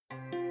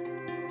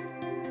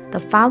The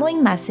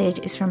following message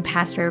is from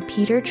Pastor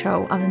Peter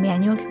Cho of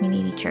Emmanuel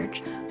Community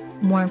Church.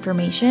 More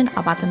information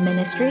about the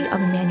ministry of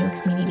Emmanuel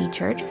Community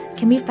Church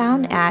can be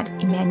found at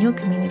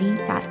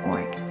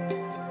emmanuelcommunity.org.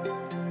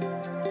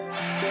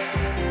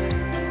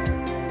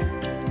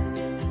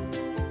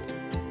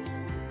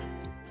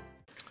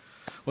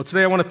 Well,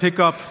 today I want to pick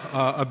up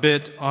a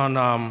bit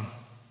on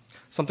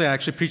something I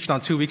actually preached on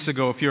 2 weeks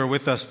ago, if you were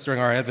with us during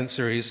our Advent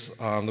series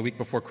the week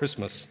before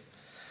Christmas.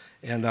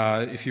 And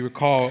if you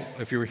recall,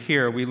 if you were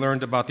here, we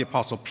learned about the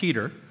Apostle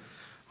Peter.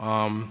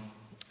 And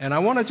I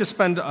want to just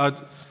spend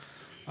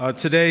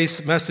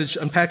today's message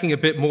unpacking a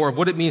bit more of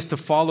what it means to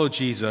follow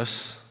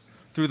Jesus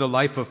through the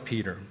life of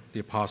Peter, the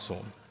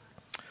Apostle.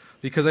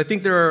 Because I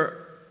think there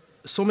are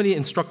so many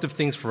instructive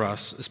things for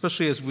us,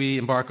 especially as we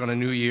embark on a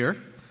new year,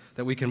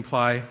 that we can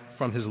apply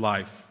from his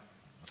life.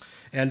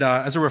 And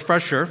as a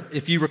refresher,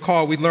 if you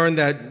recall, we learned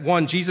that,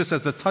 one, Jesus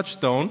as the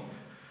touchstone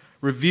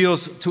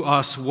reveals to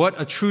us what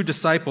a true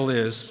disciple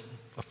is,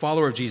 a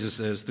follower of Jesus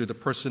is, through the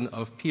person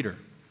of Peter.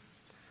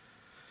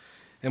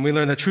 And we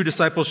learned that true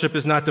discipleship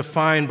is not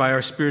defined by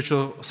our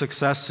spiritual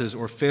successes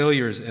or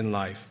failures in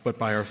life, but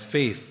by our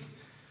faith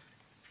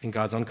in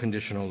God's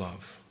unconditional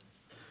love.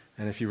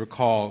 And if you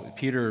recall,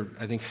 Peter,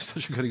 I think, is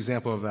such a good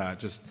example of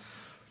that.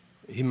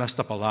 He messed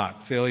up a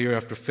lot, failure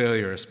after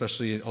failure,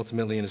 especially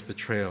ultimately in his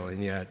betrayal,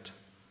 and yet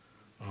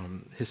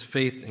his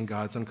faith in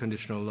God's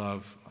unconditional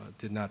love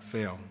did not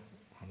fail,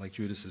 like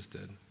Judas's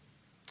did.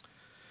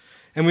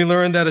 And we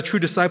learned that a true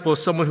disciple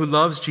is someone who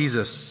loves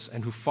Jesus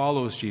and who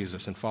follows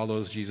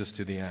Jesus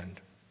to the end.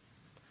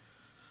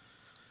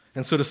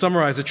 And so to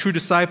summarize, a true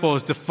disciple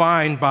is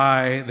defined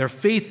by their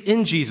faith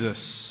in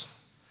Jesus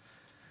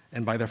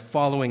and by their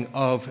following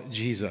of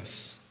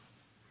Jesus.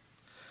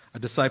 A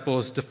disciple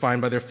is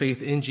defined by their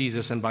faith in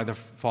Jesus and by their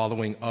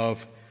following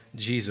of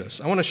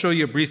Jesus. I want to show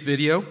you a brief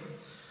video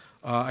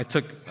I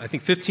took,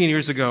 15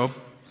 years ago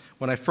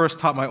when I first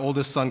taught my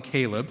oldest son,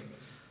 Caleb,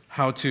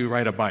 how to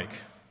ride a bike.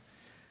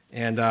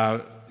 And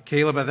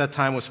Caleb at that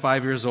time was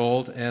 5 years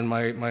old, and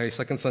my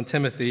second son,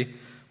 Timothy,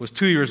 was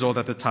 2 years old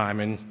at the time.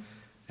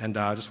 And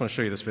I just want to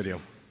show you this video.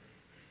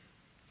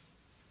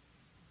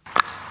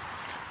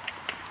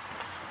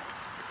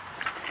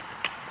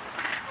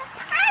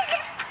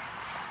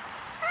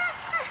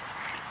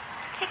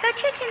 Okay, go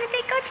too,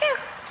 Timothy, go too.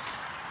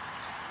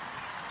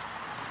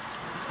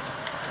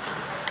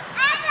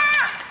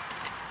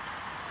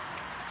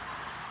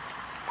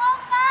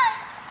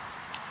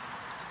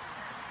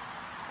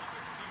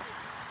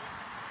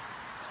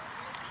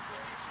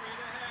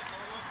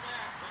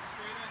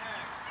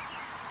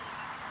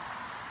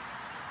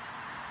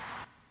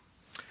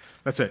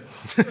 That's it.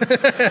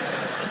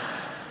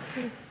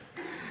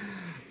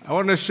 I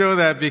wanted to show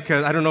that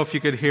because I don't know if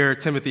you could hear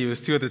Timothy. He was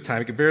 2 at the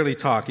time. He could barely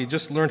talk. He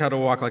just learned how to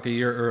walk like a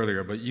year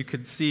earlier, but you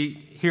could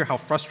hear how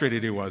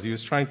frustrated he was. He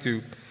was trying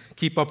to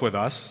keep up with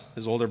us,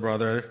 his older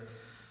brother,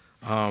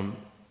 and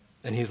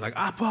he's like,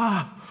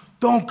 "Appa,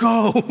 don't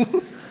go."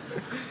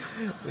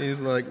 He's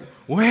like,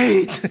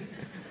 "Wait."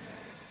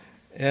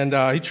 And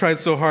he tried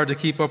so hard to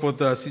keep up with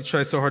us. He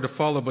tried so hard to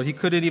follow, but he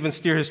couldn't even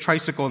steer his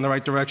tricycle in the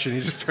right direction. He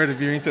just started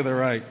veering to the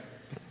right.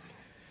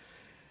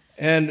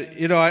 And,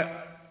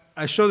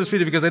 I show this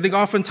video because I think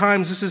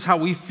oftentimes this is how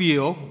we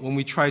feel when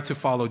we try to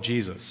follow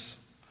Jesus.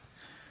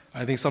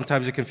 I think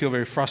sometimes it can feel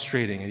very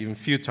frustrating and even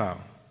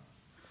futile.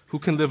 Who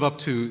can live up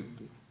to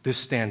this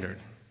standard?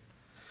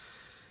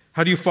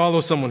 How do you follow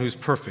someone who's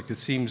perfect? It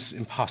seems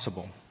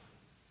impossible.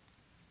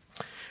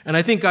 And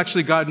I think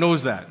actually God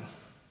knows that.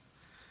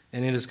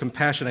 And in his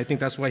compassion, I think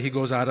that's why he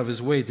goes out of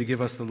his way to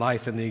give us the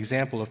life and the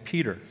example of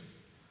Peter.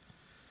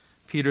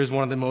 Peter is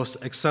one of the most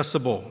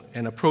accessible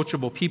and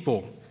approachable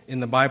people in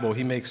the Bible.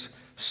 He makes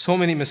so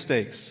many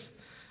mistakes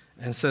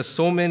and says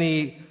so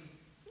many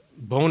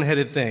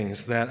boneheaded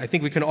things that I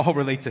think we can all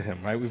relate to him,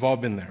 right? We've all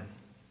been there.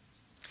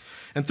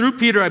 And through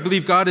Peter, I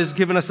believe God has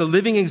given us a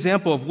living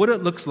example of what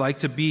it looks like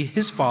to be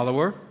his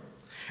follower,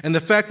 and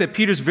the fact that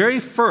Peter's very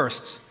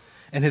first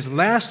and his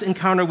last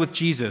encounter with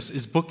Jesus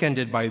is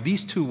bookended by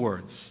these 2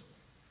 words: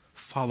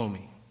 follow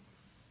me.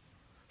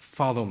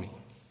 Follow me.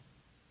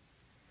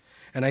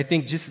 And I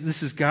think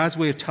this is God's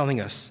way of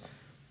telling us,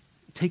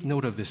 take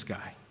note of this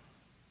guy.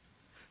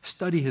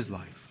 Study his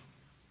life.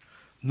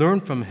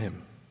 Learn from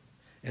him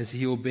as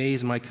he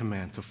obeys my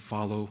command to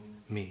follow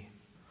me.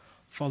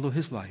 Follow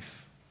his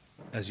life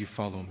as you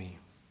follow me.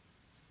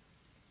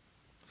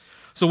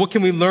 So what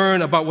can we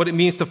learn about what it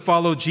means to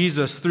follow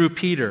Jesus through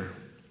Peter?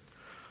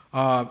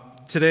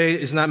 Today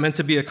is not meant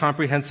to be a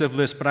comprehensive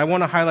list, but I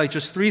want to highlight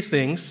just 3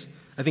 things,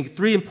 I think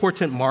 3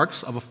 important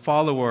marks of a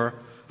follower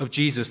of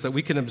Jesus that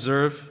we can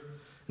observe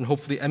and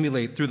hopefully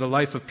emulate through the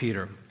life of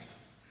Peter.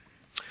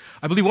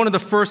 I believe one of the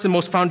first and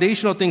most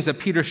foundational things that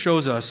Peter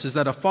shows us is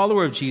that a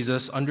follower of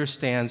Jesus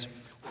understands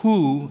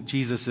who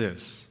Jesus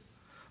is.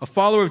 A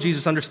follower of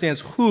Jesus understands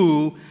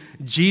who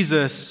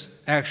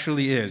Jesus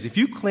actually is. If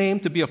you claim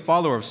to be a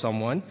follower of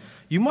someone,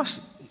 you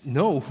must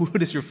know who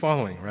it is you're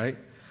following, right?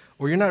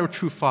 Or you're not a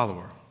true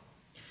follower.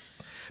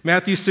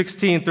 Matthew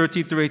 16,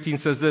 13 through 18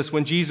 says this: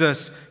 when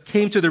Jesus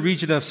came to the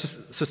region of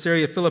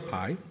Caesarea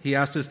Philippi, he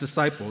asked his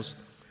disciples,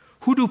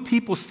 "Who do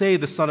people say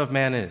the Son of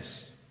Man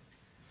is?"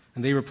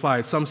 And they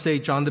replied, "Some say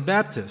John the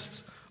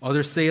Baptist,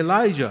 others say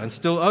Elijah, and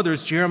still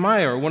others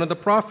Jeremiah or one of the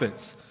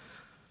prophets."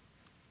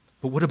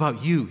 "But what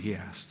about you?" he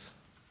asked.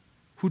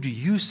 "Who do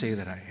you say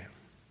that I am?"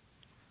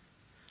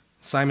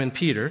 Simon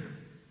Peter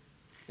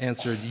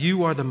answered,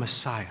 "You are the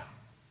Messiah,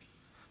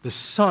 the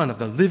Son of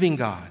the living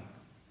God."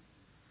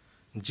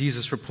 And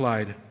Jesus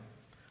replied,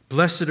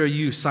 "Blessed are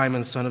you,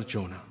 Simon, son of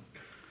Jonah,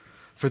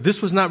 for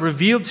this was not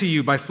revealed to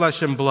you by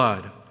flesh and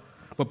blood,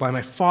 but by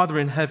my Father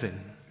in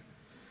heaven.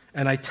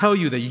 And I tell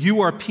you that you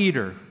are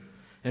Peter,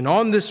 and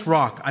on this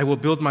rock I will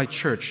build my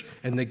church,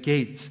 and the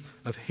gates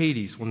of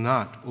Hades will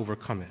not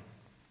overcome it."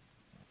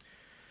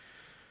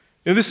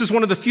 And this is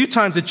one of the few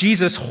times that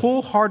Jesus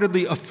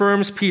wholeheartedly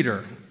affirms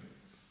Peter.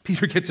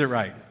 Peter gets it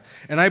right.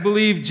 And I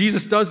believe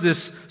Jesus does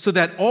this so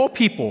that all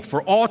people,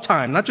 for all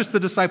time, not just the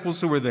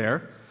disciples who were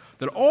there,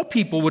 that all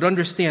people would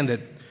understand that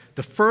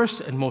the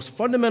first and most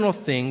fundamental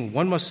thing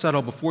one must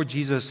settle before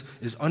Jesus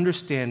is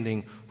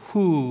understanding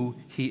who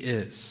he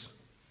is.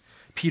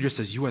 Peter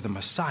says, "You are the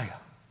Messiah.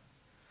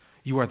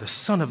 You are the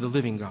Son of the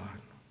living God."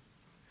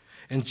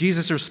 And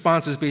Jesus'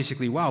 response is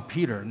basically, "Wow,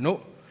 Peter,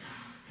 no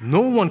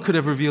one could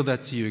have revealed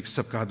that to you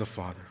except God the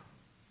Father."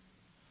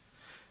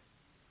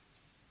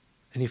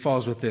 And he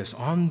follows with this: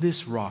 "On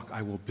this rock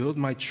I will build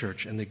my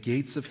church, and the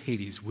gates of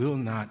Hades will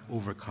not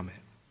overcome it."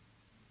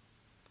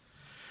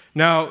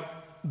 Now,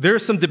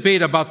 there's some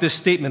debate about this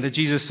statement that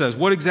Jesus says.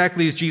 What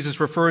exactly is Jesus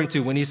referring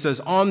to when he says,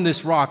 "On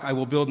this rock I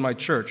will build my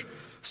church"?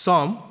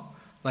 Some,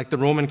 like the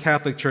Roman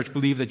Catholic Church,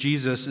 believe that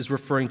Jesus is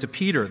referring to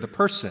Peter, the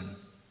person,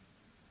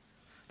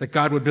 that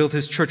God would build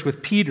his church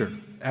with Peter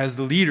as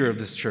the leader of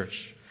this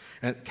church,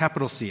 and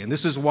capital C. And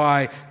this is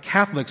why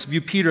Catholics view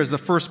Peter as the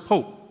first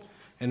pope,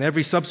 and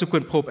every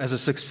subsequent pope as a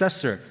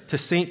successor to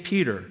St.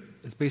 Peter.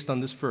 It's based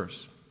on this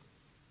verse.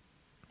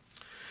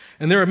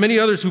 And there are many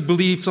others who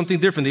believe something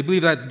different. They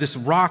believe that this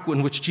rock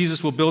in which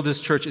Jesus will build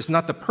his church is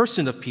not the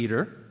person of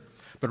Peter,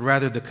 but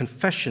rather the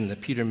confession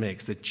that Peter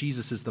makes that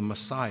Jesus is the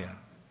Messiah,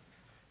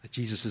 that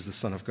Jesus is the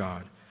Son of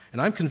God.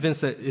 And I'm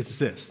convinced that it's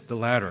this, the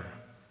latter,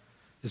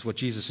 is what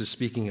Jesus is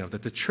speaking of,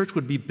 that the church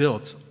would be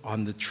built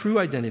on the true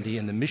identity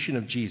and the mission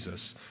of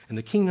Jesus, and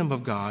the kingdom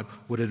of God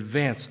would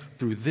advance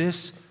through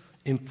this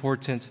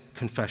important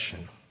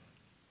confession.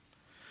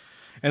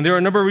 And there are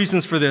a number of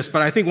reasons for this,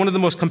 but I think one of the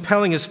most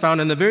compelling is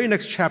found in the very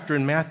next chapter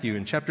in Matthew.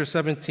 In chapter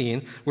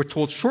 17, we're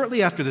told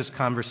shortly after this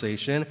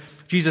conversation,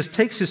 Jesus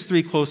takes his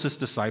three closest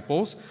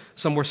disciples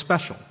somewhere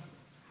special,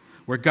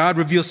 where God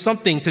reveals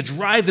something to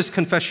drive this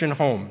confession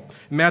home.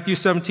 In Matthew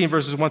 17,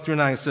 verses 1 through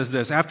 9, it says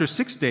this: "After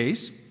 6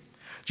 days,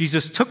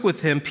 Jesus took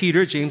with him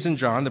Peter, James, and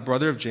John, the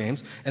brother of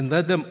James, and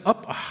led them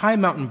up a high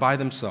mountain by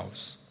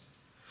themselves.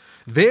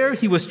 There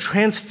he was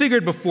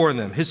transfigured before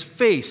them. His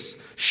face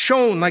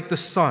shone like the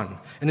sun,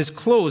 and his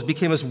clothes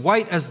became as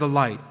white as the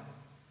light.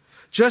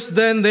 Just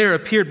then there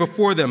appeared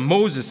before them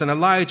Moses and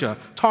Elijah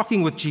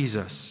talking with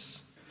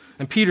Jesus.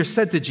 And Peter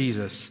said to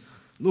Jesus,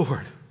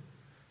 'Lord,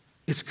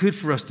 it's good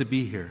for us to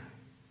be here.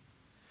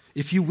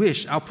 If you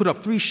wish, I'll put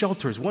up 3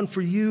 shelters, one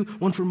for you,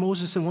 one for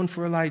Moses, and one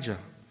for Elijah.'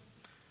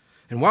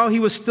 And while he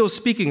was still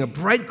speaking, a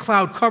bright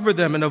cloud covered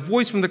them, and a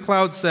voice from the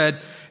cloud said,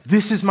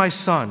 'This is my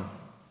son,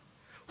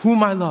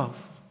 whom I love.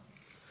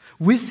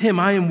 With him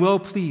I am well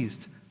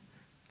pleased.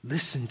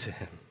 Listen to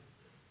him.'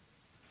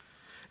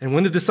 And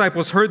when the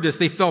disciples heard this,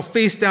 they fell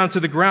face down to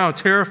the ground,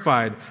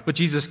 terrified. But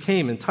Jesus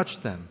came and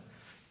touched them.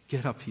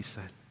 'Get up,' he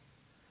said.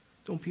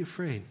 'Don't be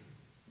afraid.'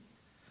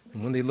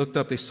 And when they looked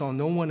up, they saw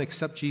no one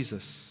except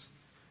Jesus.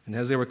 And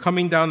as they were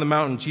coming down the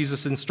mountain,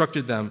 Jesus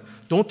instructed them,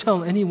 'Don't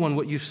tell anyone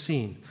what you've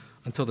seen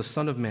until the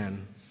Son of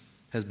Man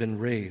has been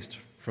raised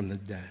from the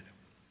dead.'"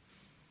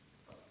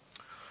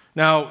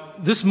 Now,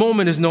 this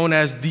moment is known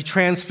as the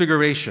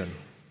Transfiguration.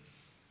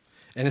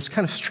 And it's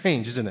kind of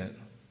strange, isn't it?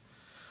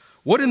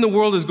 What in the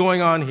world is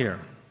going on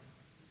here?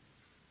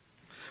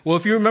 Well,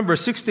 if you remember,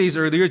 6 days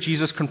earlier,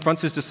 Jesus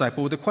confronts his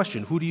disciple with a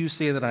question: "Who do you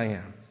say that I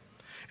am?"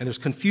 And there's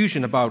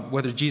confusion about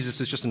whether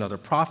Jesus is just another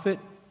prophet,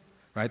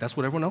 right? That's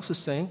what everyone else is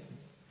saying.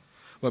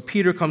 But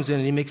Peter comes in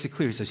and he makes it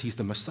clear. He says, "He's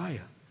the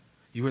Messiah.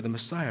 You are the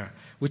Messiah,"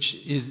 which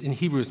is in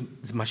Hebrew is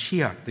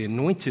Mashiach, the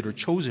anointed or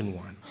chosen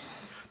one.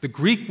 The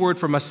Greek word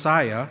for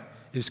Messiah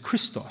is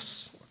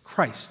Christos, or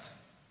Christ,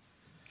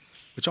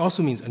 which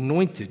also means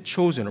anointed,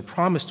 chosen, or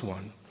promised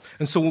one.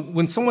 And so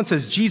when someone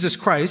says Jesus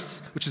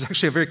Christ, which is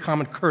actually a very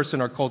common curse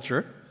in our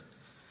culture,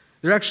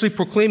 they're actually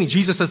proclaiming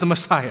Jesus as the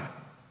Messiah.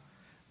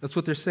 That's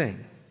what they're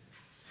saying.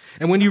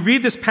 And when you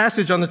read this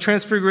passage on the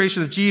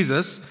transfiguration of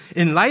Jesus,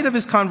 in light of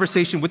his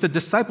conversation with the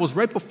disciples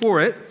right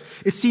before it,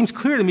 it seems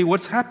clear to me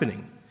what's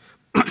happening.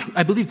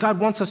 I believe God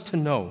wants us to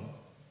know,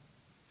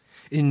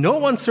 in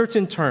no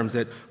uncertain terms,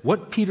 that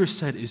what Peter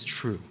said is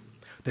true,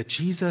 that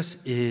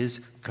Jesus is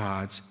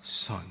God's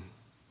Son.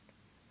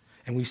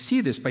 And we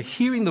see this by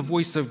hearing the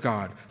voice of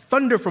God,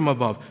 thunder from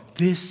above,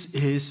 "This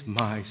is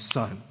my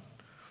Son,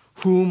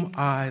 whom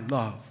I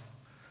love."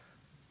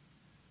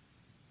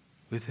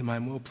 With him I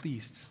am well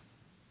pleased.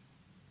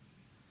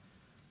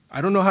 I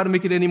don't know how to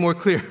make it any more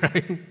clear,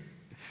 right?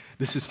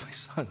 This is my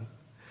son.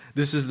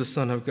 This is the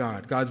Son of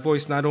God. God's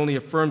voice not only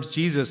affirms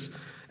Jesus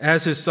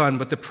as his son,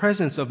 but the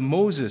presence of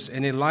Moses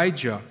and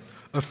Elijah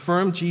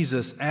affirmed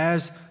Jesus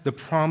as the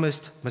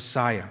promised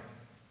Messiah.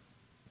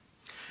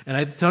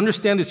 And to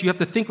understand this, you have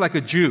to think like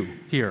a Jew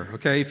here,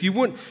 okay? If you're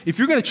going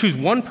to choose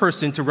one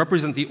person to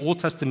represent the Old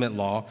Testament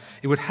law,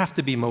 it would have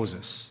to be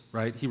Moses,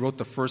 right? He wrote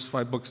the first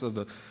 5 books of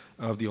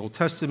the Old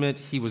Testament.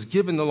 He was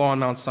given the law on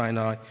Mount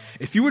Sinai.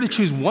 If you were to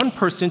choose one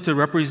person to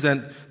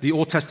represent the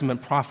Old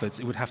Testament prophets,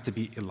 it would have to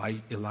be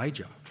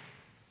Elijah.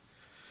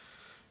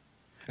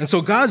 And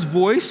so God's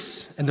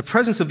voice and the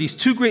presence of these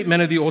 2 great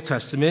men of the Old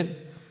Testament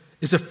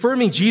is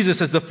affirming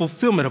Jesus as the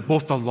fulfillment of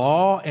both the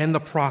law and the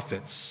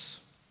prophets.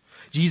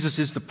 Jesus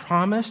is the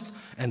promised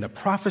and the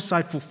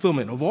prophesied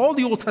fulfillment of all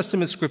the Old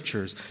Testament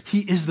scriptures.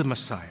 He is the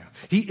Messiah.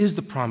 He is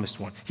the promised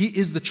one. He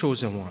is the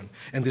chosen one.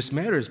 And this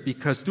matters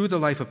because through the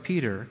life of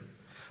Peter,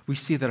 we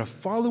see that a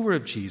follower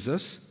of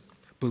Jesus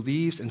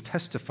believes and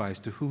testifies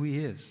to who he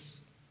is.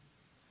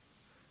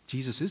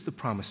 Jesus is the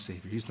promised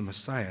Savior. He's the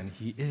Messiah, and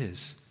he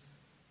is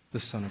the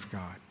Son of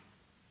God.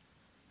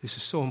 This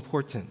is so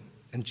important,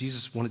 and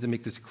Jesus wanted to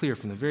make this clear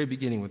from the very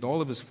beginning with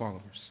all of his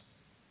followers.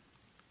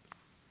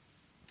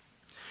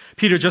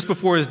 Peter, just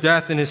before his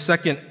death in his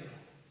second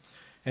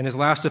and his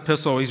last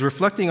epistle, he's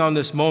reflecting on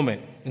this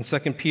moment in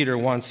 2 Peter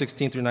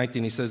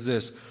 1:16-19. He says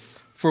this,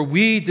 "For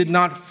we did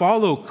not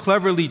follow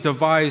cleverly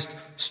devised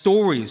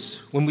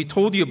stories when we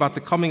told you about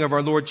the coming of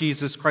our Lord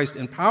Jesus Christ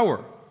in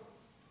power,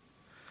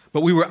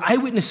 but we were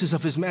eyewitnesses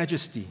of his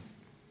majesty.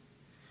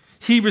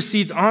 He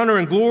received honor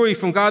and glory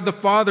from God the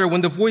Father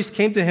when the voice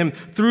came to him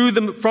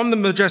from the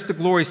majestic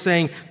glory,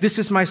 saying, 'This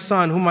is my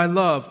Son, whom I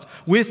loved.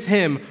 With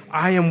him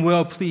I am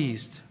well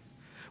pleased.'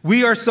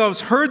 We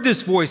ourselves heard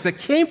this voice that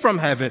came from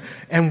heaven,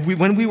 and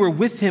when we were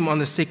with him on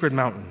the sacred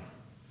mountain.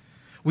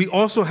 We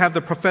also have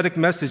the prophetic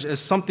message as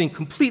something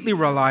completely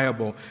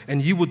reliable,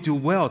 and you will do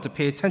well to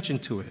pay attention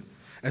to it,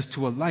 as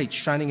to a light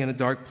shining in a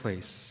dark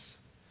place,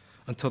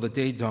 until the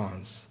day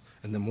dawns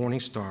and the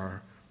morning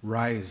star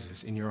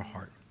rises in your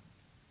heart."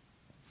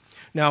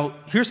 Now,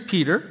 here's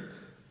Peter.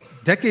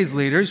 Decades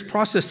later, he's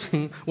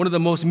processing one of the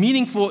most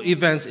meaningful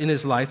events in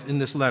his life in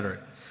this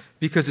letter,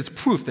 because it's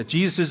proof that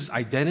Jesus'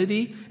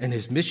 identity and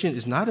his mission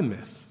is not a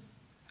myth,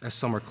 as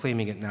some are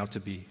claiming it now to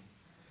be.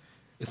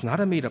 It's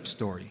not a made-up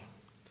story.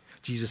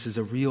 Jesus is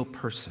a real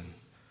person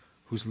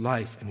whose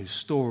life and whose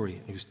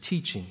story and whose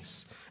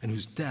teachings and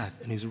whose death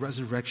and whose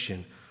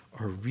resurrection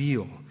are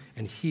real,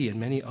 and he and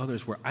many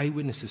others were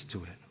eyewitnesses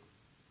to it.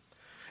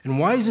 And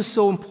why is this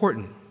so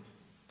important?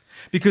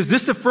 Because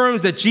this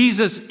affirms that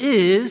Jesus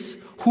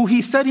is who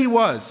he said he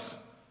was.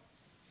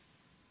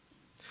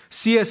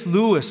 C.S.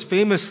 Lewis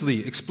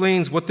famously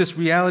explains what this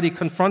reality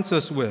confronts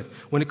us with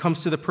when it comes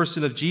to the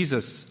person of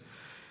Jesus.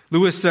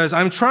 Lewis says,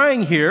 "I'm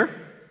trying here,"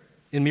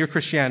 in Mere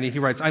Christianity, he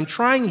writes, "I'm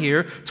trying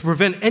here to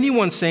prevent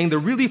anyone saying the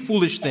really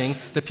foolish thing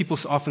that people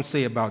often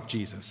say about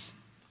Jesus.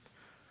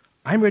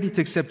 I'm ready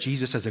to accept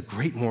Jesus as a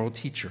great moral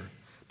teacher,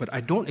 but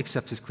I don't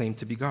accept his claim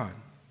to be God.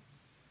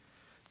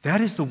 That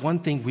is the one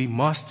thing we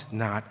must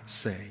not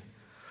say.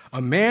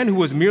 A man who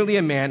was merely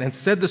a man and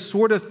said the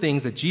sort of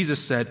things that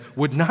Jesus said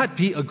would not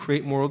be a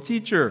great moral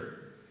teacher.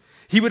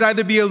 He would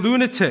either be a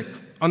lunatic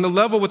on the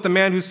level with the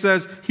man who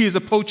says he is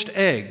a poached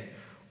egg,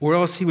 or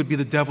else he would be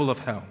the devil of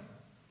hell.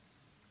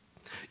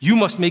 You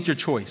must make your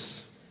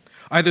choice.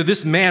 Either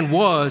this man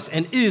was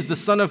and is the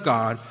Son of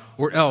God,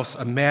 or else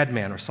a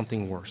madman or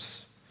something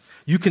worse.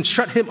 You can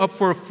shut him up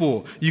for a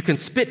fool. You can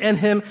spit at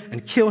him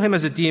and kill him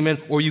as a demon,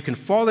 or you can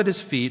fall at his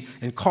feet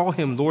and call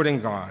him Lord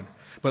and God.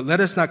 But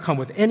let us not come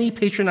with any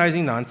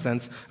patronizing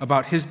nonsense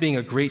about his being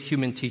a great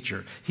human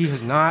teacher. He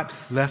has not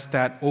left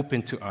that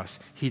open to us.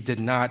 He did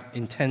not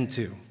intend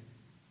to."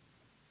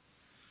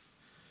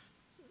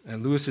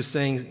 And Lewis is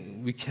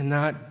saying we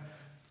cannot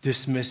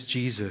dismiss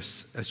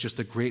Jesus as just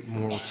a great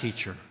moral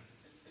teacher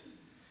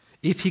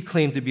if he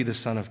claimed to be the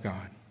Son of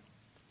God.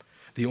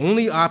 The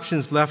only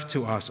options left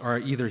to us are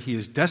either he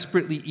is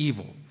desperately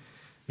evil,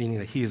 meaning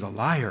that he is a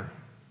liar,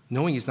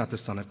 knowing he's not the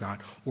Son of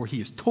God, or he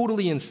is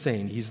totally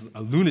insane. He's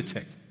a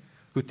lunatic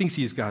who thinks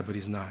he is God, but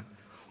he's not.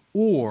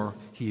 Or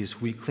he is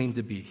who he claimed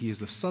to be. He is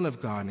the Son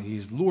of God, and he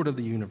is Lord of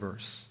the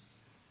universe.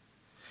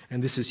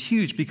 And this is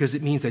huge because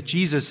it means that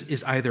Jesus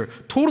is either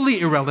totally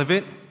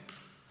irrelevant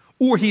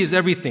or he is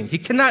everything. He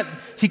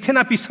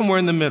cannot be somewhere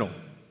in the middle.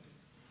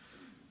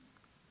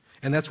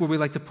 And that's where we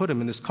like to put him,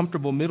 in this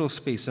comfortable middle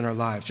space in our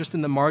lives, just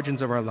in the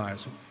margins of our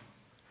lives.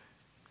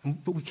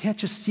 But we can't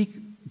just seek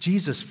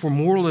Jesus for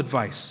moral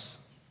advice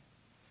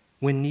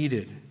when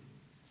needed.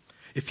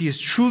 If he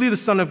is truly the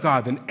Son of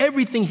God, then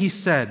everything he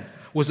said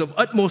was of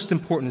utmost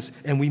importance,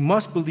 and we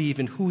must believe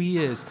in who he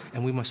is,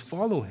 and we must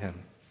follow him.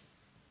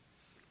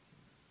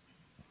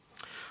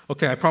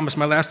 Okay, I promise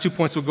my last 2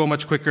 points will go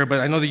much quicker,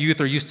 but I know the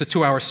youth are used to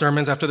 2-hour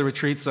sermons after the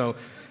retreat, so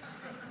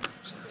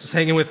just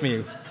hang in with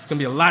me. It's going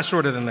to be a lot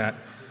shorter than that.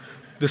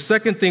 The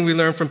second thing we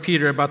learn from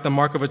Peter about the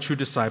mark of a true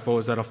disciple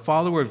is that a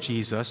follower of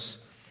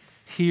Jesus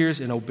hears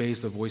and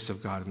obeys the voice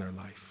of God in their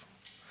life.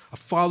 A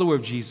follower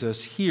of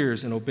Jesus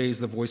hears and obeys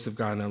the voice of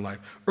God in their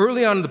life.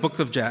 Early on in the book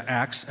of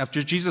Acts,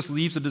 after Jesus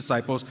leaves the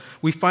disciples,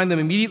 we find them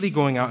immediately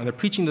going out and they're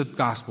preaching the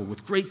gospel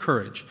with great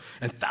courage.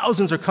 And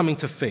thousands are coming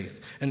to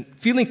faith. And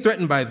feeling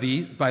threatened by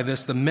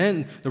this,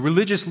 the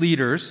religious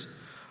leaders,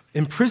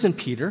 imprison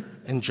Peter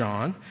and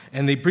John,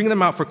 and they bring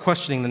them out for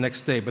questioning the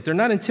next day. But they're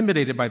not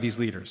intimidated by these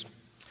leaders.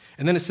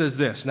 And then it says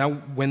this, now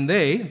when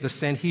they, the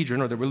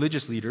Sanhedrin, or the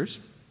religious leaders,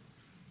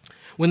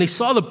 when they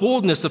saw the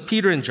boldness of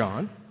Peter and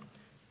John,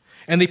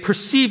 and they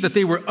perceived that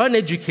they were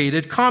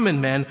uneducated, common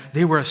men,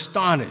 they were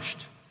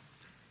astonished.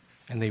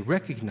 And they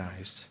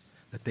recognized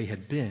that they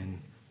had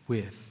been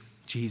with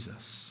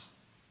Jesus.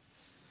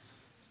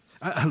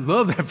 I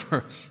love that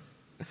verse.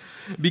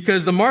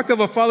 Because the mark of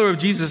a follower of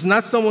Jesus is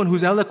not someone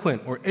who's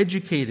eloquent or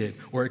educated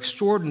or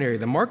extraordinary.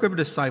 The mark of a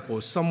disciple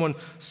is someone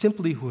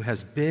simply who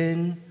has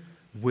been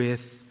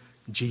with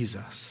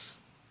Jesus.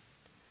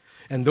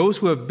 And those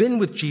who have been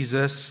with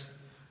Jesus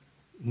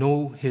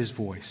know his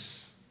voice.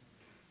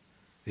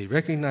 They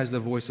recognize the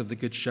voice of the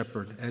Good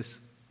Shepherd as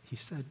he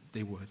said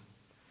they would.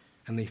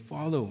 And they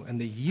follow and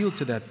they yield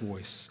to that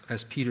voice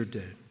as Peter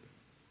did.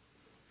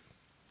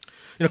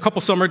 A couple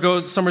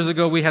summers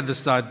ago, we had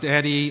this dad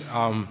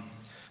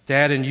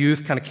and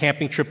youth kind of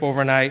camping trip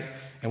overnight.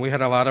 And we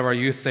had a lot of our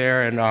youth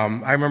there. And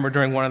I remember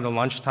during one of the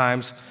lunch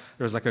times,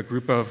 there was like a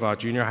group of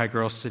junior high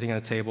girls sitting at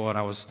a table. And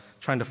I was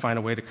trying to find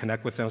a way to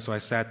connect with them. So I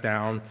sat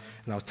down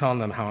and I was telling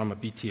them how I'm a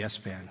BTS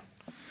fan.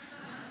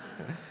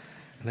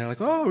 And they're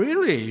like, oh,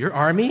 really? You're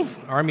ARMY?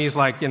 ARMY is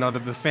like,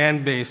 the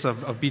fan base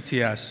of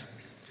BTS.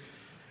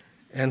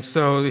 And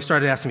so they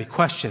started asking me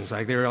questions.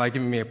 Like they were like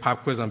giving me a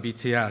pop quiz on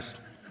BTS.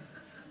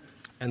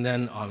 And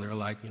then they were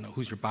like,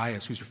 who's your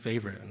bias? Who's your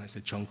favorite? And I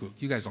said, Jungkook.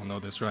 You guys all know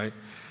this, right?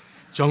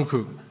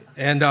 Jungkook.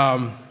 And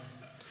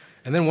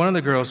then one of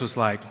the girls was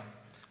like,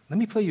 let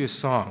me play you a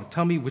song.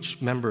 Tell me which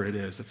member it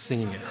is that's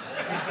singing it.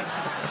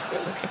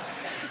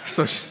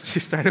 So she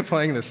started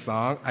playing this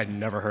song. I'd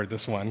never heard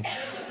this one.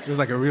 It was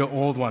like a real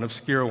old one,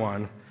 obscure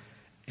one.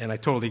 And I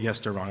totally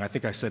guessed her wrong. I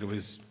think I said it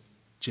was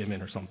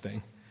Jimin or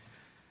something.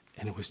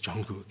 And it was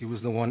Jungkook. It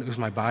was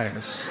my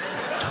bias.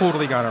 I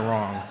totally got it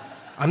wrong.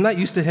 I'm not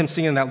used to him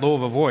singing that low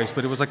of a voice,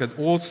 but it was like an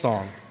old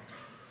song.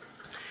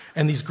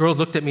 And these girls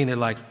looked at me and they're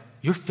like,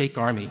 you're fake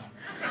ARMY.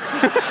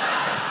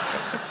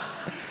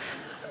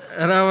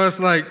 And I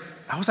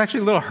was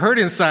actually a little hurt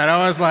inside.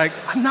 I was like,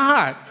 I'm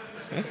not.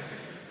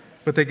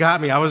 But they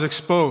got me. I was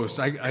exposed.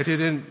 I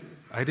didn't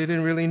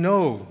really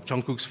know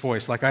Jungkook's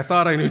voice like I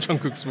thought I knew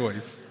Jungkook's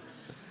voice.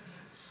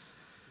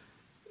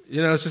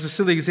 It's just a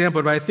silly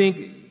example, but I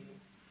think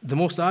the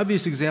most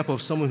obvious example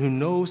of someone who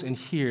knows and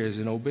hears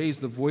and obeys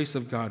the voice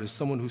of God is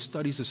someone who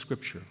studies the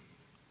Scripture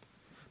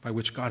by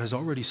which God has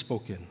already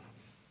spoken.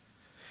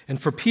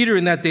 And for Peter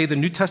in that day, the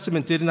New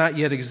Testament did not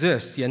yet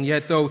exist. And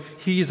yet, though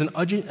he is an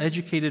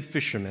uneducated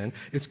fisherman,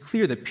 it's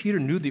clear that Peter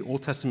knew the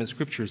Old Testament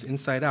Scriptures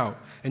inside out.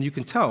 And you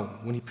can tell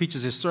when he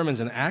preaches his sermons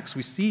in Acts,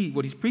 we see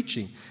what he's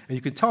preaching. And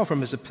you can tell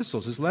from his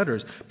epistles, his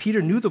letters,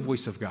 Peter knew the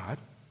voice of God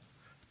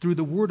through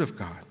the Word of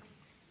God.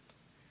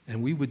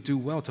 And we would do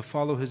well to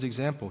follow his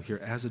example here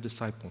as a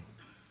disciple.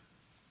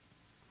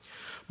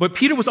 But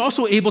Peter was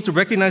also able to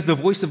recognize the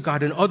voice of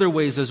God in other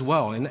ways as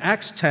well. In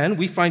Acts 10,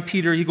 we find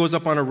Peter, he goes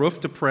up on a roof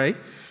to pray,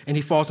 and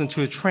he falls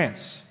into a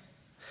trance.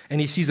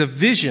 And he sees a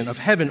vision of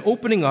heaven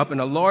opening up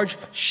and a large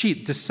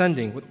sheet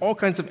descending with all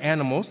kinds of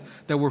animals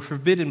that were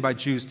forbidden by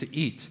Jews to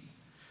eat.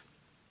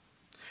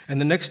 And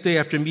the next day,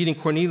 after meeting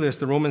Cornelius,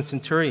 the Roman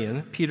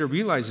centurion, Peter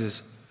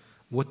realizes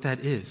what that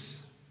is.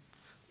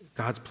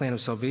 God's plan of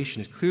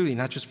salvation is clearly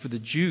not just for the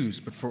Jews,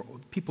 but for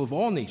people of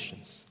all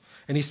nations.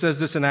 And he says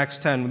this in Acts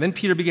 10. Then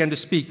Peter began to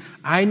speak,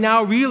 I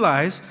now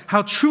realize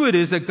how true it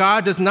is that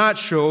God does not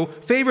show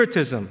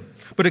favoritism,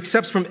 but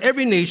accepts from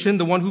every nation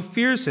the one who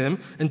fears him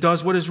and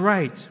does what is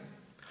right.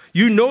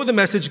 You know the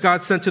message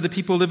God sent to the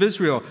people of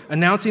Israel,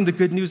 announcing the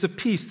good news of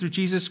peace through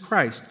Jesus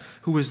Christ,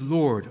 who is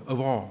Lord of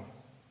all.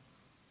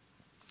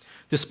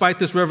 Despite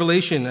this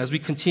revelation, as we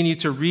continue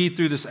to read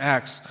through this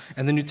Acts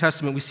and the New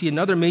Testament, we see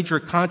another major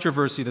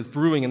controversy that's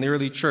brewing in the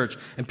early church,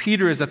 and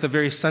Peter is at the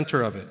very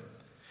center of it.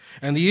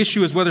 And the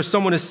issue is whether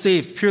someone is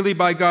saved purely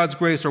by God's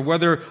grace or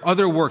whether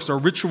other works or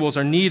rituals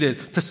are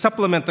needed to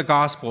supplement the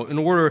gospel in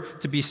order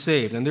to be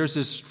saved. And there's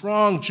this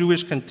strong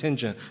Jewish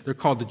contingent. They're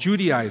called the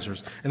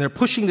Judaizers, and they're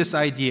pushing this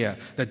idea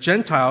that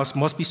Gentiles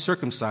must be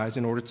circumcised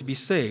in order to be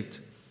saved.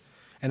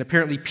 And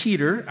apparently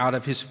Peter, out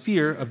of his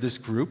fear of this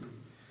group,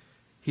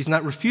 he's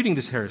not refuting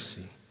this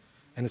heresy,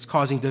 and it's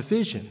causing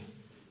division,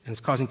 and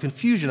it's causing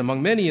confusion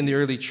among many in the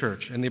early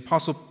church. And the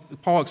Apostle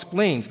Paul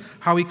explains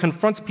how he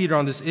confronts Peter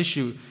on this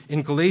issue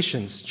in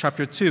Galatians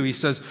chapter 2. He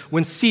says,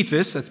 when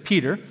Cephas, that's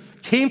Peter,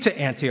 came to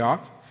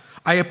Antioch,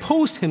 I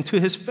opposed him to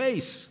his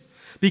face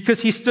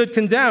because he stood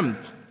condemned.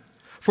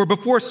 For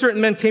before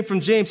certain men came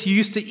from James, he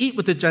used to eat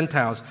with the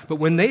Gentiles. But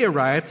when they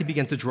arrived, he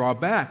began to draw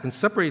back and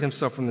separate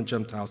himself from the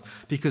Gentiles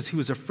because he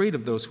was afraid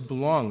of those who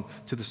belonged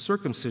to the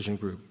circumcision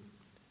group.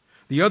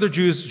 The other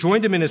Jews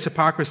joined him in his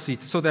hypocrisy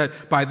so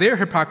that by their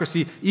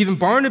hypocrisy, even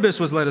Barnabas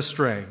was led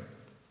astray.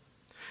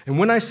 And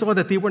when I saw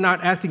that they were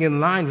not acting in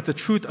line with the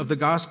truth of the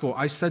gospel,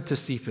 I said to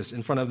Cephas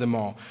in front of them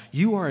all,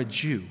 "You are a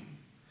Jew,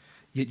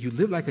 yet you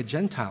live like a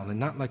Gentile and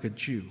not like a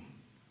Jew.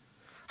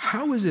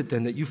 How is it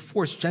then that you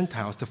force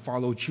Gentiles to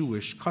follow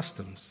Jewish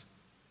customs?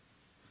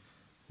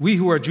 We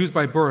who are Jews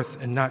by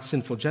birth and not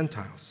sinful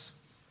Gentiles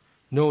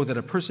know that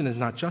a person is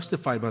not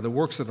justified by the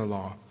works of the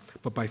law,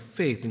 but by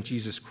faith in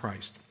Jesus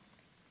Christ."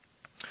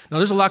 Now,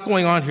 there's a lot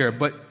going on here,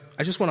 but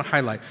I just want to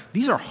highlight,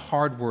 these are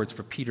hard words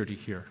for Peter to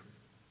hear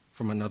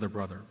from another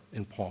brother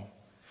in Paul.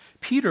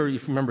 Peter,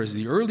 if you remember, is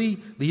the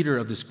early leader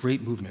of this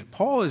great movement.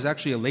 Paul is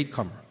actually a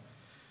latecomer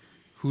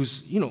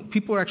who's,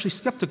 people are actually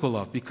skeptical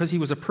of because he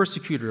was a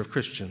persecutor of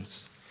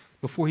Christians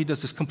before he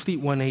does this complete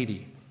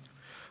 180.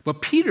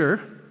 But Peter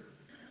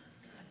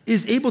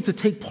is able to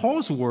take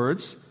Paul's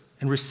words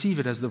and receive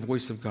it as the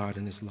voice of God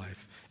in his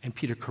life. And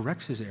Peter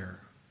corrects his error.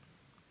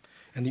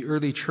 And the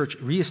early church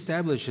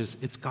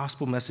reestablishes its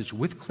gospel message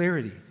with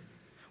clarity.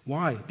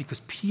 Why?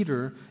 Because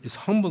Peter is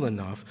humble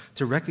enough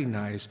to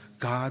recognize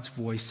God's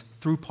voice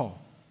through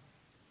Paul,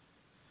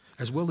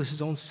 as well as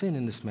his own sin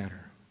in this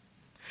matter.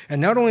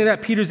 And not only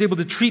that, Peter is able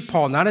to treat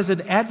Paul not as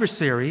an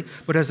adversary,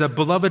 but as a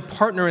beloved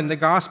partner in the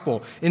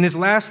gospel. In his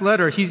last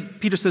letter,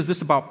 Peter says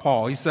this about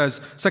Paul. He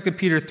says, 2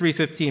 Peter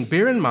 3:15,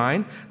 "Bear in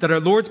mind that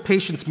our Lord's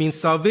patience means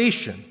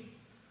salvation,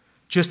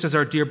 just as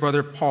our dear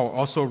brother Paul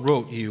also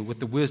wrote you with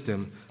the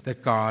wisdom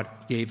that God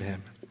gave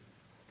him."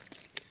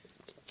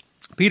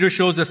 Peter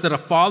shows us that a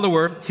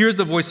follower hears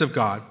the voice of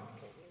God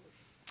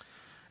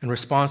and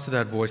responds to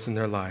that voice in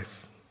their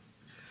life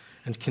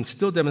and can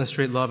still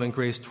demonstrate love and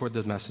grace toward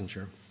the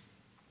messenger,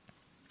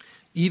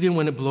 even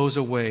when it blows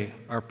away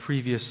our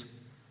previous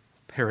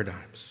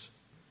paradigms,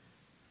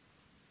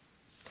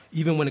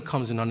 even when it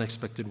comes in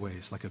unexpected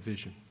ways, like a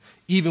vision,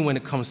 even when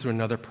it comes through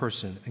another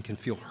person and can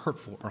feel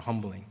hurtful or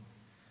humbling.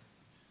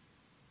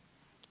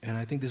 And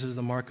I think this is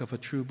the mark of a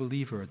true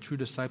believer, a true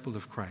disciple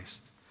of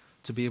Christ,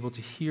 to be able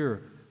to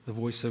hear the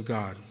voice of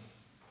God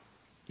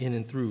in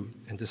and through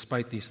and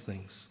despite these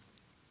things.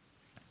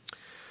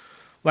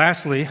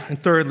 Lastly, and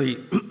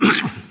thirdly,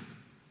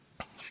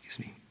 excuse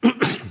me,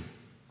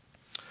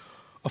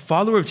 a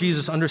follower of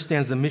Jesus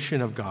understands the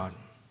mission of God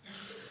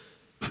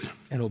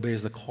and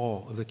obeys the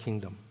call of the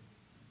kingdom.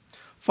 A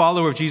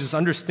follower of Jesus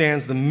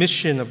understands the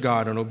mission of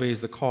God and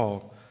obeys the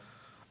call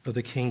of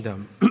the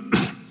kingdom.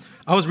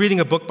 I was reading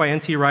a book by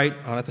N.T. Wright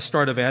at the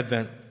start of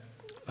Advent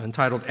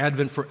entitled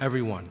 "Advent for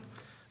Everyone,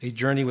 A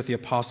Journey with the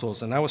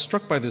Apostles," and I was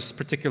struck by this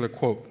particular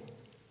quote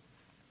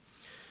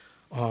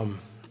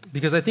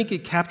because I think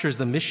it captures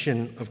the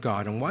mission of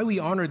God and why we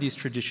honor these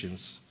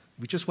traditions.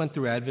 We just went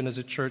through Advent as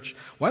a church,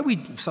 why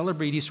we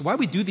celebrate Easter, why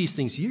we do these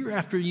things year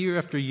after year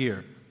after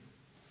year.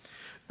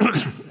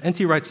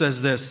 N.T. Wright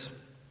says this: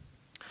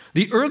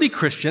 "The early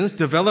Christians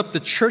developed the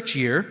church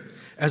year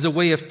as a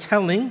way of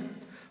telling,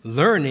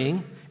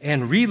 learning,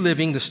 and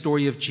reliving the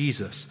story of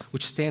Jesus,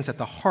 which stands at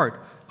the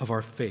heart of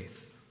our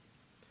faith.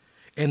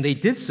 And they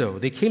did so.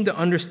 They came to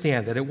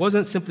understand that it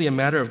wasn't simply a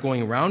matter of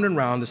going round and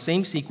round the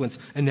same sequence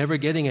and never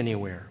getting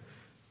anywhere.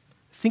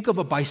 Think of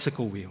a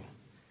bicycle wheel.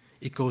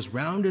 It goes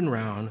round and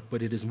round,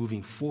 but it is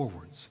moving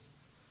forwards,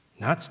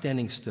 not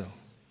standing still.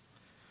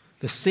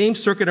 The same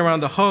circuit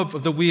around the hub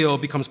of the wheel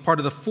becomes part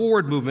of the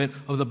forward movement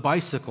of the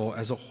bicycle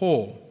as a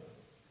whole.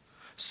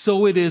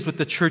 So it is with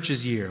the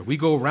church's year. We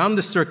go around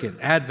the circuit,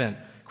 Advent,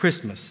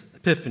 Christmas,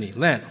 Epiphany,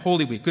 Lent,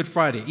 Holy Week, Good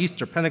Friday,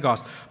 Easter,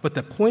 Pentecost. But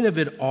the point of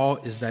it all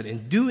is that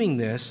in doing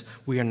this,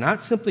 we are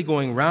not simply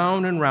going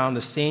round and round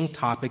the same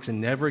topics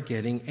and never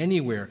getting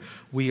anywhere.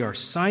 We are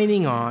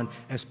signing on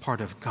as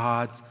part of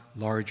God's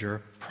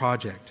larger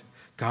project,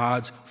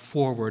 God's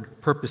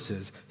forward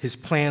purposes, his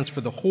plans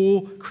for the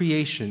whole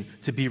creation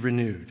to be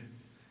renewed.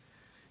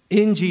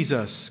 In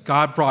Jesus,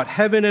 God brought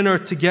heaven and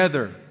earth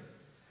together.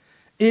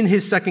 In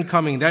his second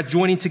coming, that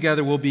joining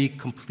together will be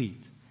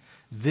complete.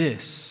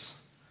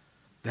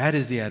 That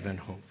is the Advent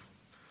hope.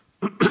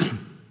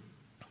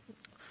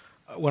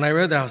 When I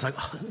read that, I was like,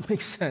 oh, it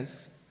makes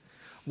sense.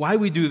 Why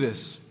we do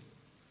this?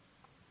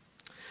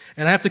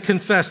 And I have to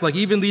confess, like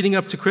even leading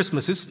up to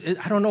Christmas,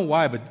 I don't know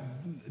why, but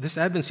this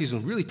Advent season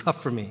was really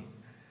tough for me.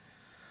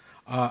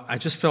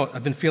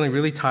 I've been feeling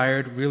really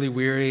tired, really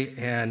weary,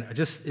 and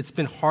it's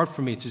been hard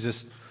for me to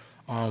just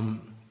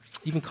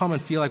even come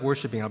and feel like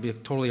worshiping, I'll be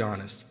totally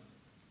honest.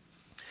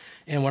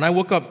 And when I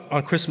woke up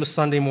on Christmas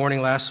Sunday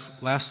morning, last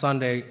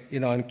Sunday,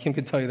 and Kim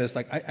can tell you this,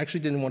 like I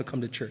actually didn't want to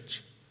come to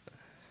church.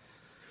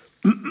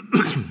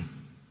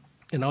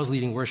 And I was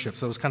leading worship,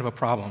 so it was kind of a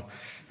problem.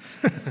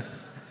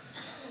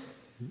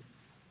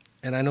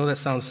 And I know that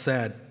sounds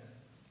sad.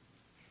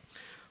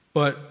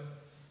 But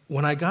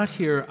when I got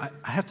here,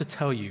 I have to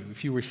tell you,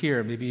 if you were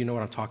here, maybe you know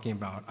what I'm talking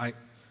about. I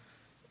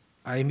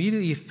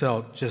immediately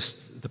felt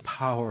just the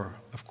power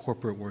of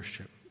corporate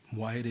worship,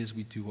 why it is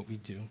we do what we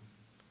do.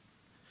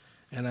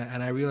 And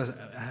I realized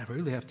I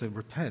really have to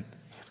repent.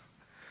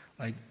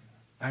 Like,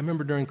 I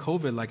remember during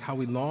COVID, like how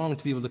we longed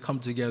to be able to come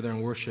together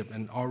and worship,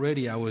 and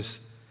already I was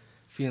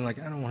feeling like,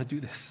 I don't want to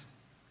do this.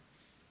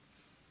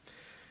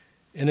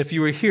 And if you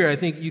were here, I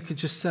think you could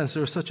just sense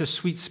there was such a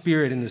sweet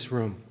spirit in this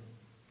room.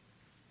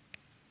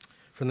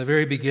 From the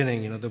very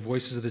beginning, the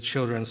voices of the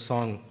children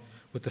sung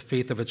with the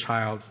faith of a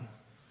child.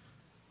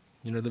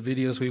 The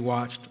videos we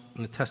watched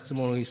and the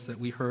testimonies that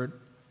we heard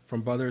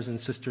from brothers and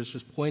sisters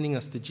just pointing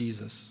us to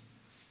Jesus.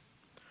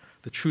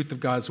 The truth of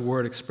God's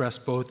word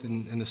expressed both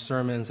in the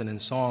sermons and in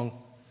song.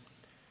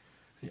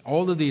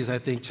 All of these, I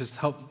think, just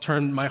helped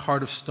turn my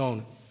heart of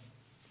stone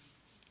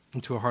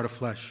into a heart of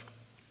flesh.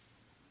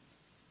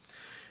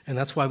 And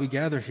that's why we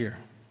gather here.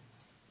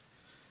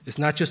 It's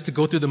not just to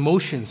go through the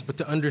motions, but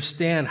to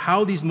understand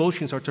how these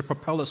motions are to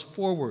propel us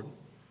forward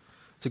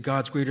to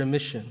God's greater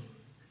mission.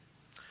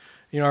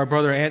 Our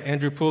brother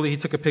Andrew Pooley, he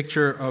took a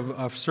picture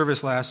of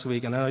service last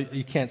week, and I know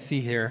you can't see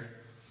here,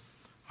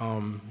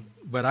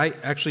 but I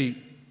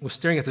actually was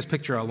staring at this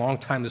picture a long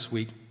time this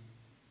week.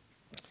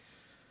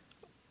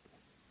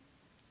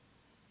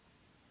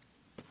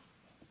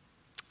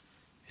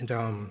 And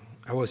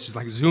I was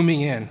just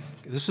zooming in.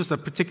 This was a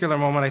particular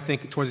moment, I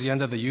think, towards the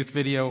end of the youth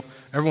video.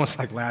 Everyone's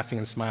laughing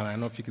and smiling. I don't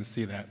know if you can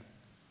see that.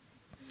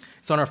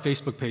 It's on our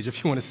Facebook page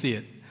if you want to see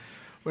it.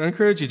 But I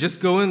encourage you,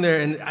 just go in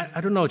there and,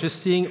 I don't know,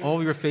 just seeing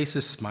all your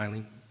faces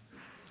smiling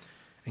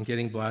and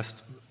getting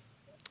blessed.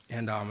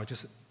 And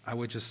I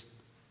would just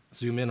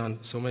zoom in on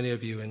so many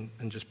of you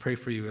and just pray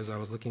for you as I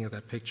was looking at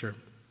that picture.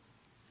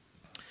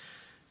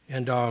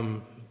 And,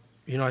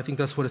 I think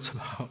that's what it's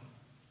about.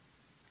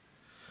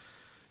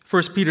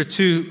 1 Peter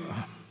 2,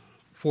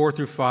 4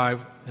 through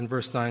 5, and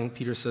verse 9,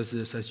 Peter says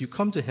this, "As you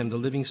come to him, the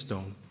living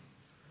stone,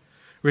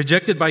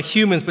 rejected by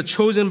humans but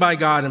chosen by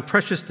God and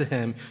precious to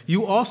him,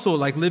 you also,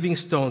 like living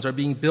stones, are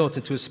being built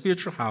into a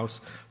spiritual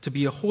house to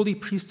be a holy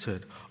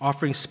priesthood,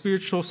 offering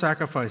spiritual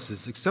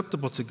sacrifices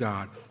acceptable to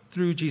God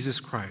through Jesus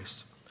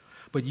Christ.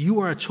 But you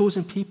are a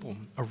chosen people,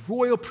 a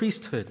royal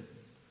priesthood,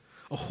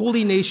 a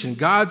holy nation,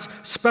 God's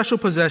special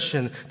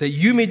possession, that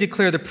you may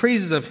declare the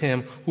praises of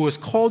him who has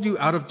called you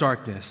out of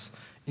darkness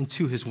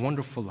into his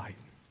wonderful light."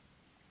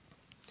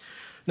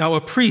 Now,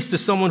 a priest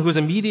is someone who is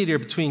a mediator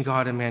between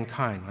God and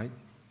mankind, right?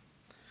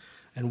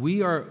 And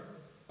we are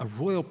a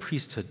royal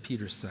priesthood,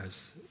 Peter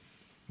says,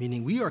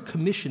 meaning we are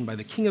commissioned by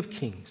the King of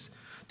Kings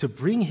to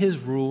bring his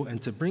rule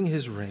and to bring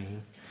his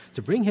reign,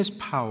 to bring his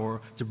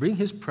power, to bring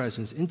his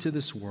presence into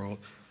this world,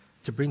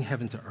 to bring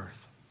heaven to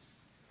earth.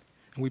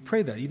 And we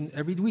pray that. Even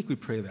every week we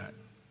pray that.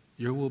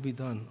 Your will be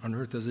done on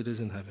earth as it is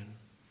in heaven.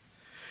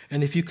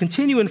 And if you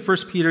continue in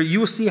 1 Peter, you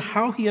will see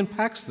how he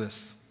unpacks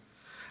this.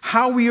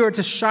 How we are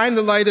to shine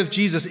the light of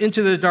Jesus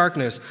into the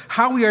darkness.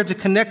 How we are to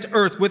connect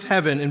earth with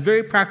heaven in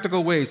very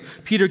practical ways.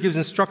 Peter gives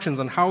instructions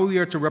on how we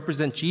are to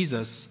represent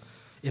Jesus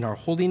in our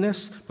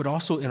holiness, but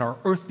also in our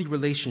earthly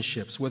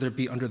relationships, whether it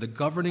be under the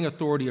governing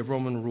authority of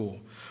Roman rule,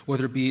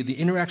 whether it be the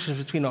interactions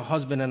between a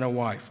husband and a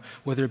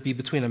wife, whether it be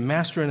between a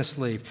master and a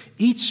slave.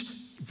 Each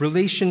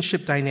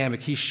relationship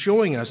dynamic, he's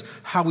showing us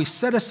how we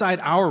set aside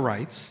our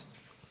rights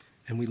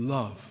and we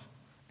love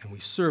and we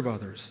serve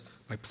others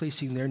by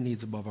placing their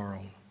needs above our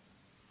own.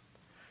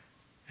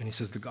 And he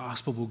says the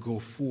gospel will go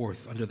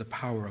forth under the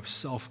power of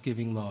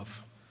self-giving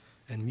love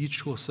and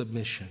mutual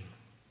submission.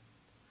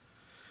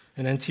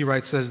 And N.T.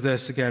 Wright says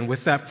this again,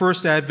 "With that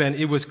first advent,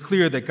 it was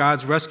clear that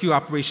God's rescue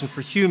operation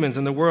for humans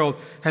in the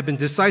world had been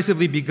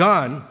decisively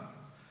begun,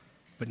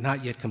 but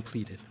not yet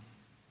completed.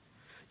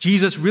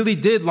 Jesus really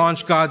did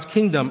launch God's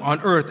kingdom on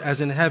earth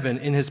as in heaven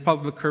in his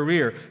public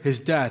career,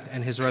 his death,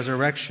 and his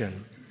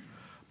resurrection.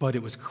 But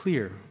it was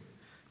clear,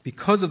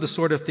 because of the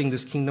sort of thing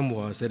this kingdom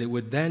was, that it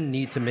would then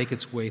need to make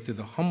its way through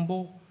the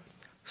humble,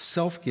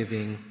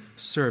 self-giving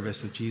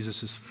service of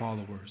Jesus'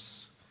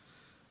 followers,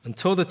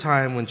 until the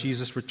time when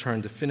Jesus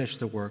returned to finish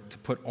the work, to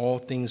put all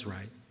things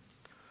right,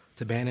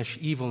 to banish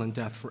evil and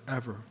death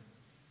forever,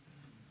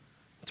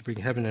 to bring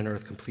heaven and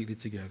earth completely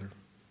together."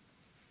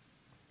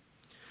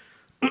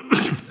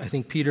 I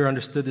think Peter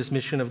understood this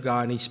mission of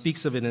God, and he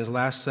speaks of it in his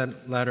last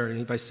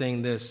letter by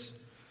saying this.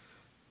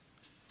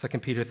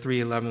 2 Peter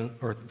 3:11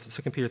 or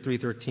 2 Peter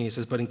 3:13, he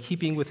says, "But in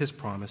keeping with his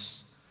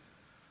promise,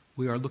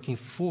 we are looking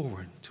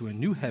forward to a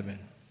new heaven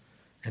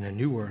and a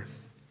new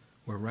earth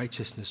where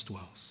righteousness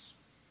dwells."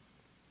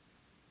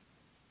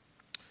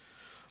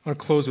 I want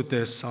to close with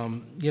this.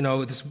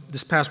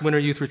 This past winter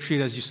youth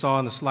retreat, as you saw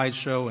in the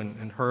slideshow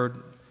and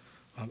heard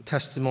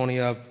testimony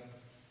of,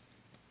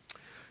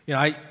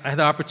 I had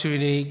the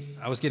opportunity.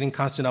 I was getting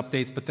constant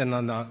updates, but then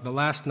on the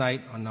last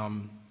night,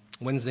 on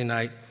Wednesday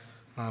night,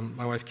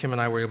 my wife Kim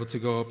and I were able to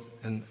go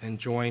up and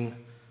join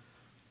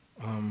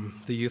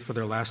the youth for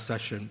their last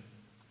session.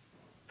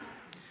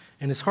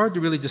 And it's hard to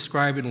really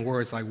describe it in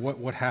words, like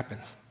what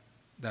happened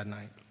that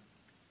night.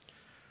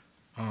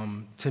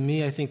 To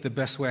me, I think the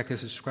best way I can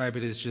describe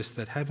it is just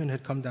that heaven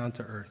had come down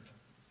to earth.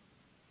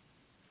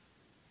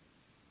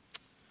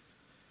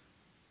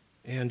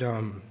 And,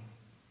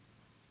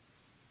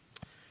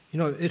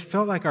 it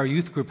felt like our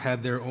youth group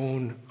had their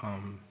own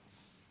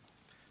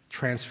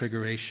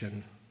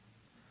transfiguration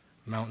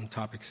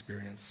mountaintop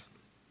experience,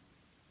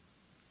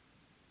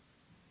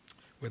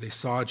 where they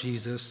saw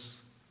Jesus,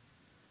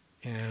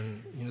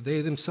 and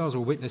they themselves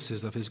were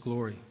witnesses of his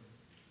glory.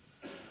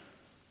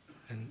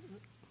 And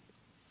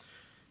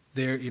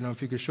there,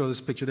 if you could show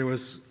this picture,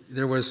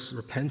 there was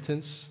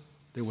repentance,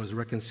 There was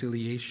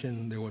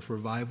reconciliation. There was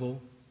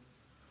revival.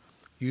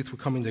 Youth were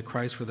coming to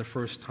Christ for the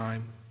first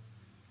time.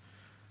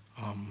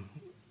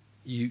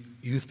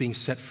 Youth being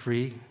set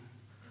free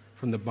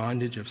from the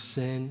bondage of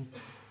sin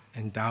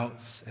and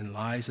doubts and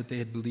lies that they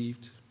had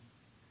believed.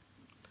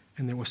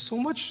 And there was so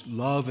much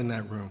love in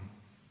that room,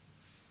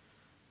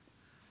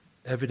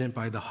 evident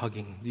by the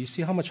hugging. Do you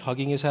see how much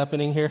hugging is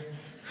happening here?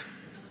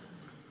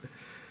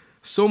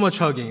 So much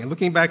hugging. And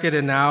looking back at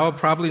it now,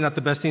 probably not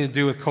the best thing to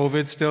do with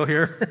COVID still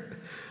here.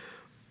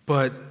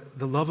 But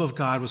the love of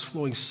God was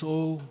flowing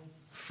so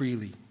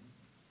freely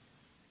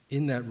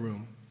in that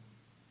room.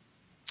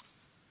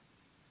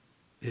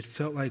 It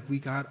felt like we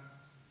got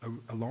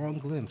a long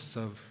glimpse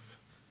of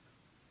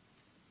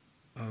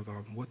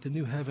what the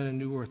new heaven and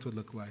new earth would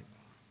look like.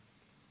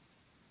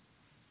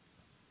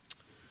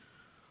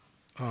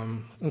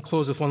 I'll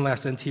close with one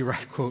last N.T.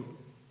 Wright quote.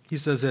 He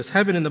says this: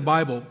 "Heaven in the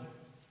Bible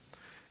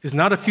is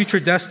not a future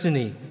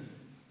destiny,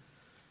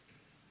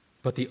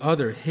 but the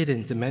other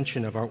hidden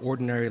dimension of our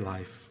ordinary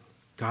life,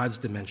 God's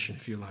dimension,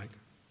 if you like.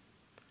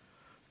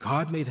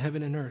 God made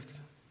heaven and earth,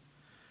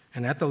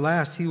 and at the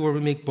last he will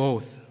make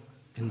both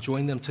and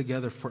join them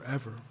together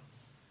forever.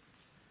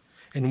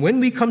 And when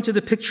we come to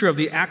the picture of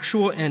the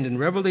actual end in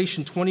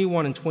Revelation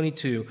 21 and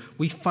 22,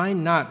 we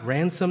find not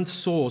ransomed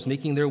souls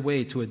making their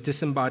way to a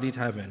disembodied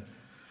heaven,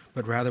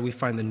 but rather we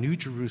find the new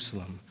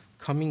Jerusalem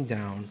coming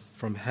down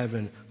from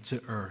heaven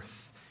to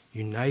earth,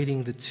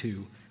 uniting the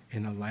two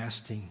in a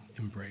lasting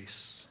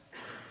embrace."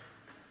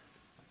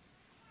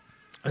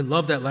 I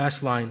love that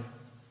last line.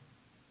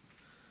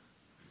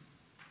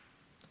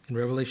 In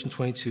Revelation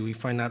 22, we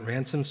find not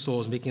ransomed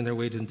souls making their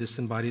way to a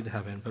disembodied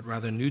heaven, but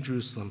rather New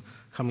Jerusalem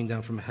coming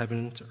down from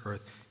heaven to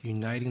earth,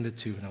 uniting the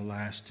two in a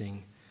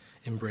lasting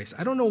embrace.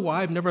 I don't know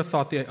why I've never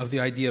thought of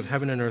the idea of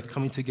heaven and earth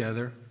coming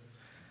together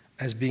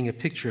as being a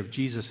picture of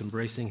Jesus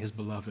embracing his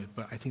beloved,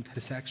 but I think that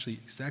is actually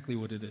exactly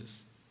what it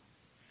is.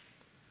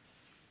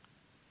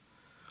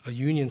 A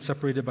union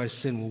separated by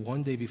sin will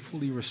one day be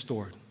fully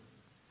restored.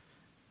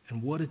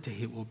 And what a day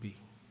it will be.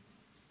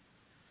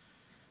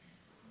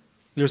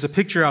 There's a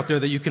picture out there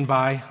that you can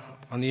buy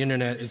on the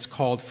internet. It's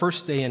called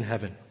First Day in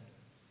Heaven.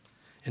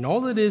 And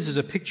all it is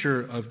a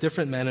picture of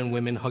different men and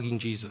women hugging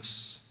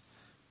Jesus.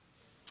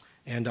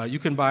 And you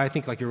can buy, I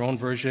think, like your own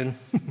version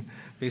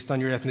based on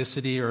your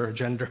ethnicity or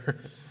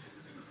gender.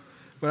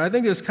 But I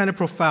think it's kind of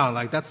profound.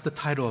 Like, that's the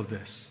title of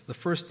this. The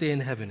first day in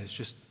heaven is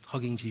just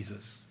hugging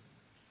Jesus,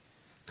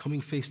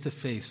 coming face to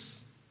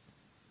face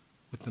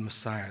with the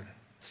Messiah,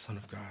 the Son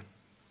of God.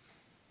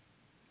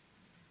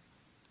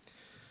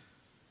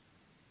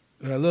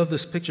 And I love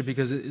this picture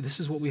because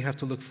this is what we have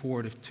to look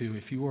forward to.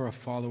 If you are a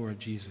follower of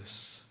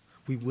Jesus,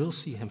 we will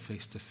see him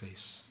face to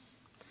face.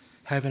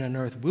 Heaven and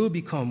earth will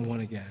become one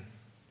again,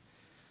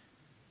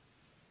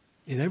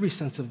 in every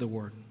sense of the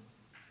word.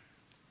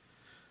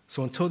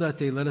 So until that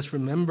day, let us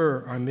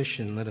remember our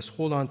mission. Let us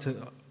hold on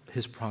to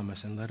his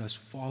promise, and let us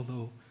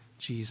follow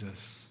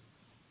Jesus.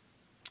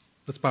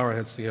 Let's bow our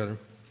heads together.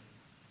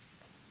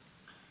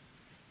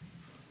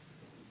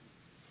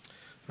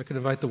 If I could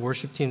invite the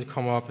worship team to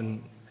come up,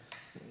 and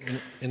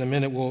in a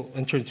minute we'll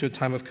enter into a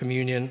time of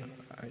communion.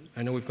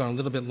 I know we've gone a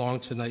little bit long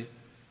tonight.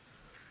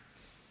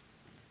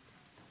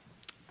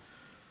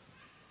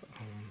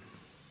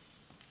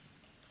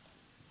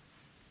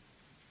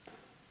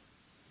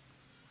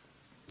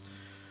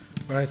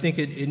 But I think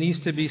it needs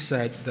to be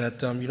said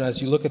that,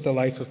 as you look at the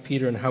life of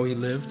Peter and how he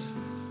lived,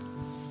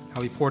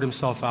 how he poured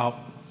himself out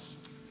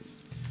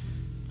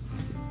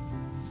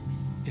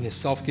in his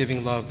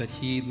self-giving love, that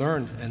he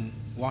learned and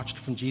watched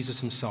from Jesus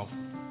himself.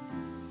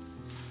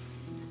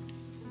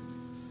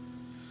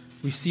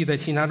 We see that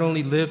he not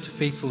only lived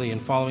faithfully in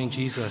following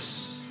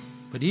Jesus,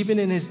 but even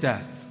in his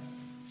death,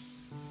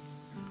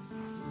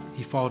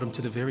 he followed him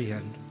to the very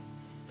end.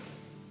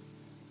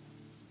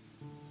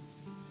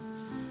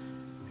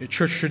 The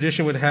church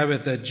tradition would have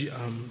it that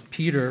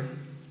Peter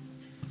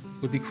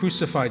would be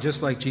crucified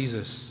just like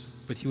Jesus,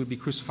 but he would be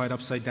crucified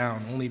upside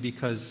down, only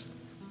because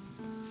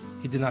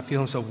he did not feel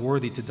himself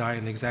worthy to die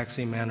in the exact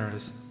same manner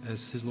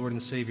as his Lord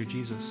and Savior,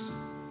 Jesus.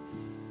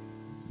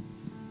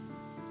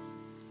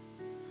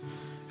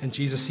 And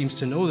Jesus seems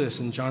to know this.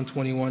 In John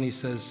 21, he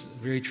says,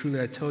 "Very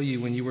truly I tell you,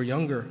 when you were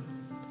younger,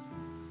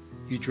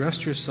 you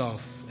dressed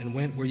yourself and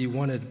went where you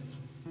wanted.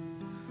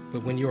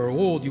 But when you are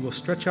old, you will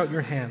stretch out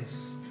your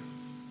hands,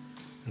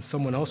 and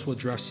someone else will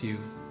dress you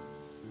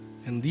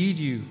and lead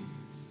you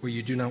where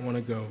you do not want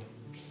to go."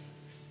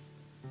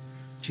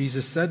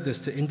 Jesus said this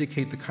to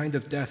indicate the kind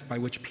of death by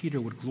which Peter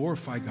would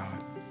glorify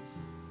God.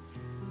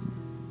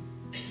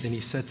 Then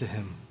he said to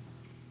him,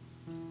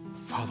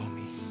 "Follow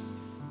me.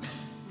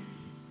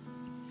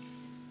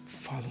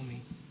 Follow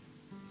me."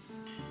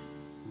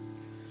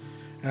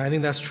 And I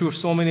think that's true of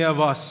so many of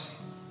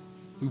us.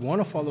 We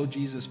want to follow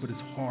Jesus, but it's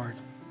hard.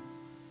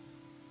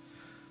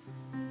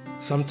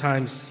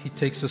 Sometimes he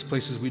takes us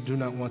places we do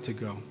not want to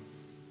go.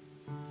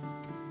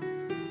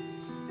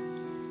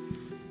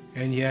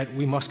 And yet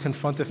we must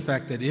confront the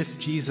fact that if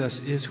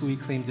Jesus is who he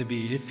claimed to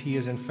be, if he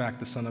is in fact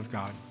the Son of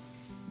God,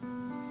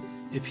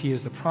 if he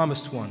is the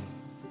promised one,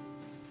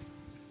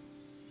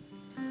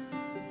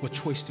 what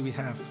choice do we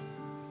have?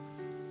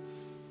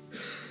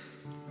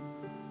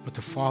 But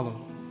to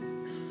follow.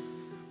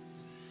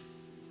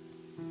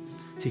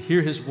 To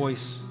hear his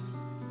voice,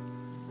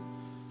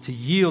 to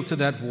yield to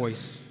that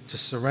voice, to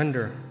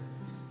surrender,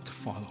 to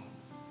follow.